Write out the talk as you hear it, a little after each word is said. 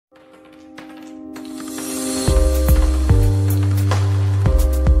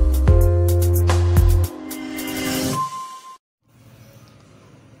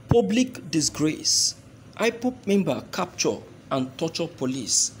Public disgrace. Ipob member capture and torture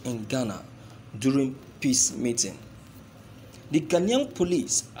police in Ghana during peace meeting. The Ghanaian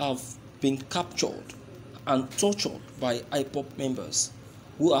police have been captured and tortured by Ipob members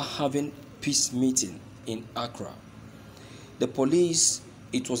who are having peace meeting in Accra. The police,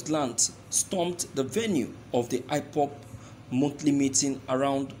 it was learnt, stormed the venue of the Ipob monthly meeting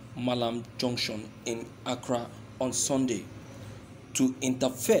around Malam Junction in Accra on Sunday to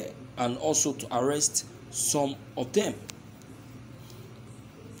interfere and also to arrest some of them.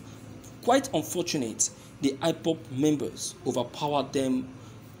 Quite unfortunate, the Ipob members overpowered them,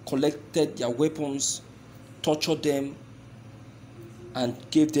 collected their weapons, tortured them, and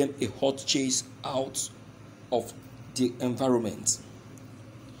gave them a hot chase out of the environment.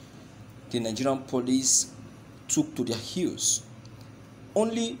 The Nigerian police took to their heels,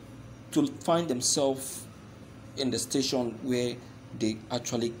 only to find themselves in the station where they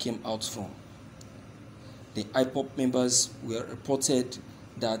actually came out from. The Ipob members were reported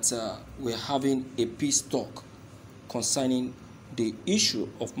that we're having a peace talk concerning the issue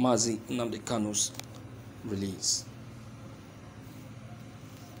of Mazi Nnamdi Kanu's release.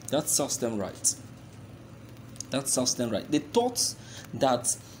 That serves them right. That serves them right. They thought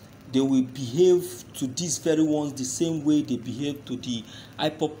that they will behave to these very ones the same way they behaved to the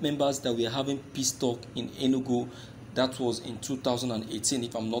Ipob members that were having peace talk in Enugu. That was in 2018,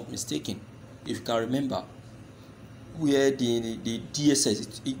 if I'm not mistaken. If you can remember, where the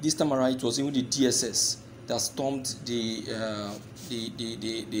DSS, this time around it was even the DSS that stormed the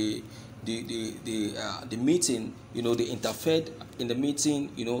meeting. You know, they interfered in the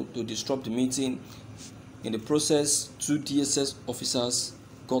meeting, you know, to disrupt the meeting. In the process, 2 DSS officers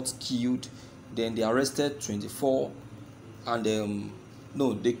got killed. Then they arrested 24, and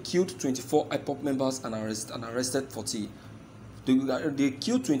they killed 24 Ipob members and arrested 40. They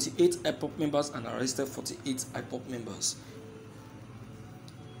killed 28 Ipob members and arrested 48 Ipob members.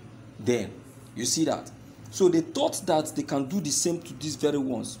 Then you see that. So they thought that they can do the same to these very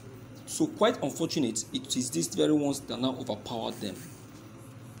ones. So quite unfortunate, it is these very ones that now overpowered them.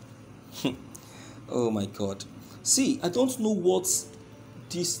 Oh my God. See, I don't know what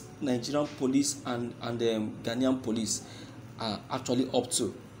this Nigerian police and Ghanaian police are actually up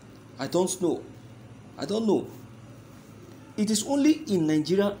to. I don't know. It is only in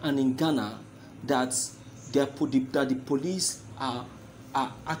Nigeria and in Ghana that the police are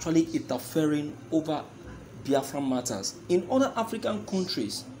actually interfering over Biafran matters. In other African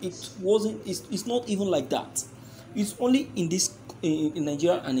countries, it's not even like that. It's only in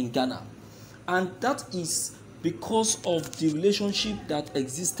Nigeria and in Ghana, and that is because of the relationship that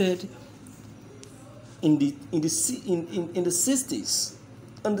existed in the 60s.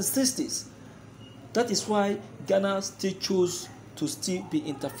 In the 60s, that is why Ghana still chose to still be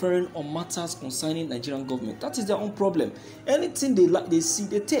interfering on matters concerning Nigerian government. That is their own problem. Anything they like, they see,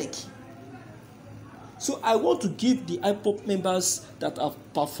 they take. So I want to give the Ipob members that have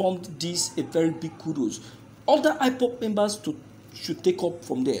performed this a very big kudos. Other Ipob members should take up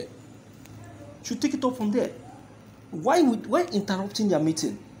from there. Should take it up from there. Why interrupting their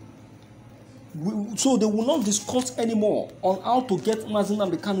meeting? So they will not discuss anymore on how to get Mazi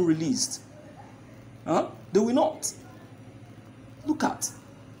Nnamdi Kanu released. They will not. Look at.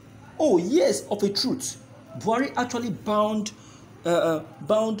 Oh yes, of a truth, Buhari actually bound a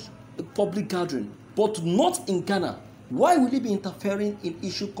public gathering, but not in Ghana. Why will he be interfering in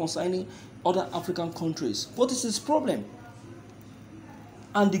issues concerning other African countries? What is his problem?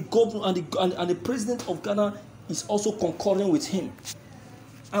 And the governor and the president of Ghana is also concurring with him.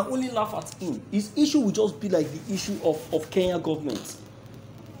 I only laugh at him. His issue will just be like the issue of Kenya government.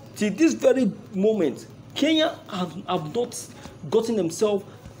 Till this very moment, Kenya have not gotten themselves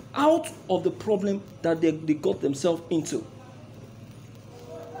out of the problem that they got themselves into.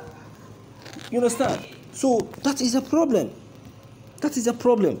 You understand? So that is a problem. That is a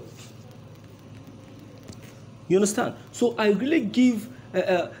problem. You understand? So I really give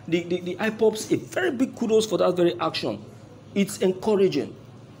the Ipobs a very big kudos for that very action. It's encouraging.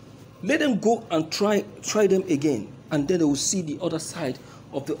 Let them go and try them again, and then they will see the other side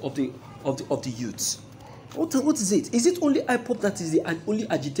of the youths. What is it? Is it only Ipob that is the only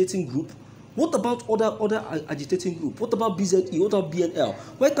agitating group? What about other agitating group? What about BZE? What about BNL?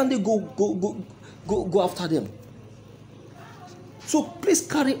 Why can't they go after them? So please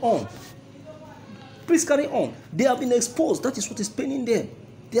carry on. Please carry on. They have been exposed. That is what is paining them.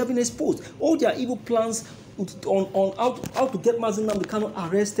 They have been exposed. All their evil plans how to get Mazi Nnamdi Kanu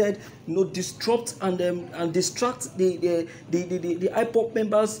arrested, disrupt and distract the Ipob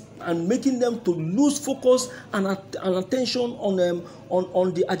members and making them to lose focus and attention on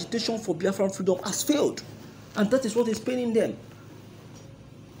the agitation for Biafran freedom has failed, and that is what is paining them.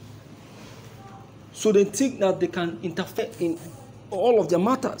 So they think that they can interfere in all of their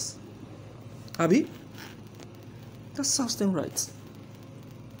matters. Abi? That serves them right.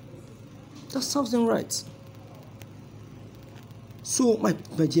 That serves them right. So, my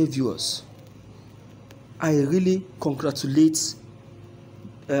dear viewers, I really congratulate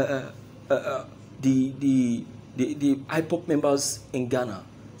the Ipob members in Ghana.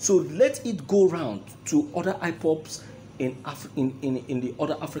 So let it go round to other Ipobs in the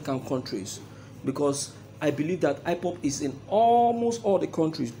other African countries, because I believe that Ipob is in almost all the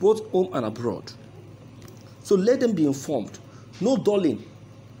countries, both home and abroad. So let them be informed. No dulling.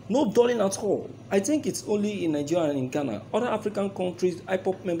 No dulling at all. I think it's only in Nigeria and in Ghana. Other African countries,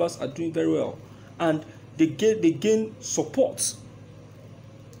 Ipob members are doing very well. And they gain support.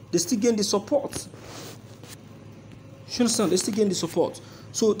 They still gain the support. You understand? They still gain the support.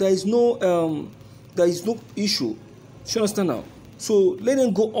 So there is no issue. You understand now? So let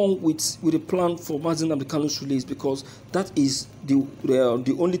them go on with the plan for Mazi Nnamdi Kanu's release, because that is the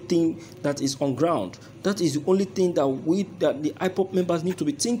only thing that is on ground. That is the only thing that the Ipob members need to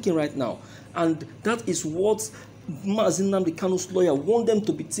be thinking right now, and that is what Mazi Nnamdi Kanu's lawyer want them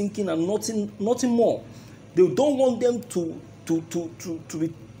to be thinking, and nothing more. They don't want them to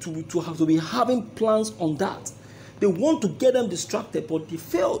have to be having plans on that. They want to get them distracted, but they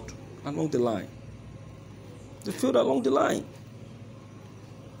failed along the line. They failed along the line.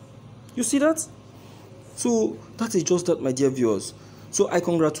 You see that? So that is just that, my dear viewers. So I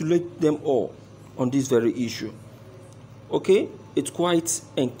congratulate them all on this very issue. Okay? It's quite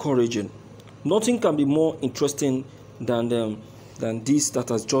encouraging. Nothing can be more interesting than this that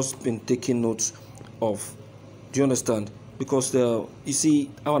has just been taken note of. Do you understand? Because you see,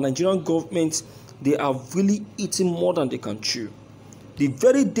 our Nigerian government, they are really eating more than they can chew. The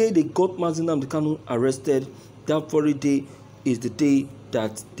very day they got Mazi Nnamdi Kanu arrested, that very day is the day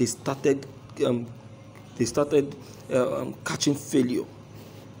that they started catching failure.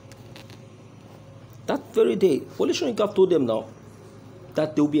 That very day, Wole Soyinka told them now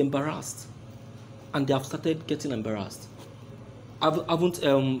that they will be embarrassed, and they have started getting embarrassed. Haven't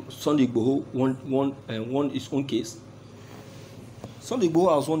Sunday Igboho won his own case? Sunday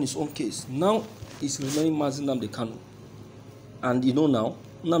Igboho has won his own case. Now it's remaining Mazi Nnamdi Kanu, and now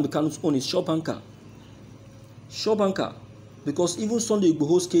Nnamdi Kanu's own is sure banker. Because even Sunday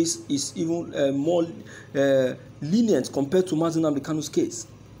Igboho's case is even more lenient compared to Mazi Nnamdi Kanu's case.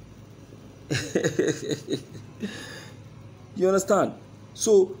 You understand?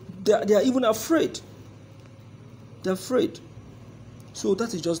 So they are even afraid. They're afraid. So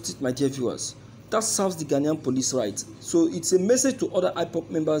that is just it, my dear viewers. That serves the Ghanaian police right. So it's a message to other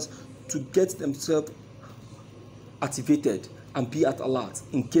Ipob members to get themselves activated and be at alert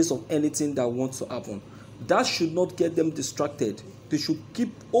in case of anything that wants to happen. That should not get them distracted. They should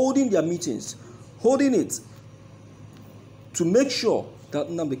keep holding their meetings, holding it, to make sure that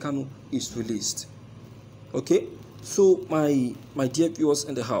Nnamdi Kanu is released. Okay? So my dear viewers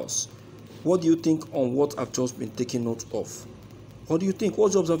in the house, what do you think on what I've just been taking note of? What do you think?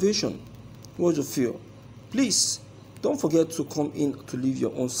 What's your observation? What's your feel? Please don't forget to come in to leave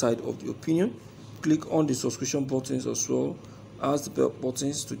your own side of the opinion. Click on the subscription buttons as well as the bell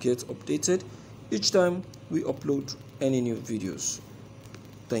buttons to get updated each time we upload any new videos.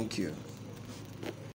 Thank you.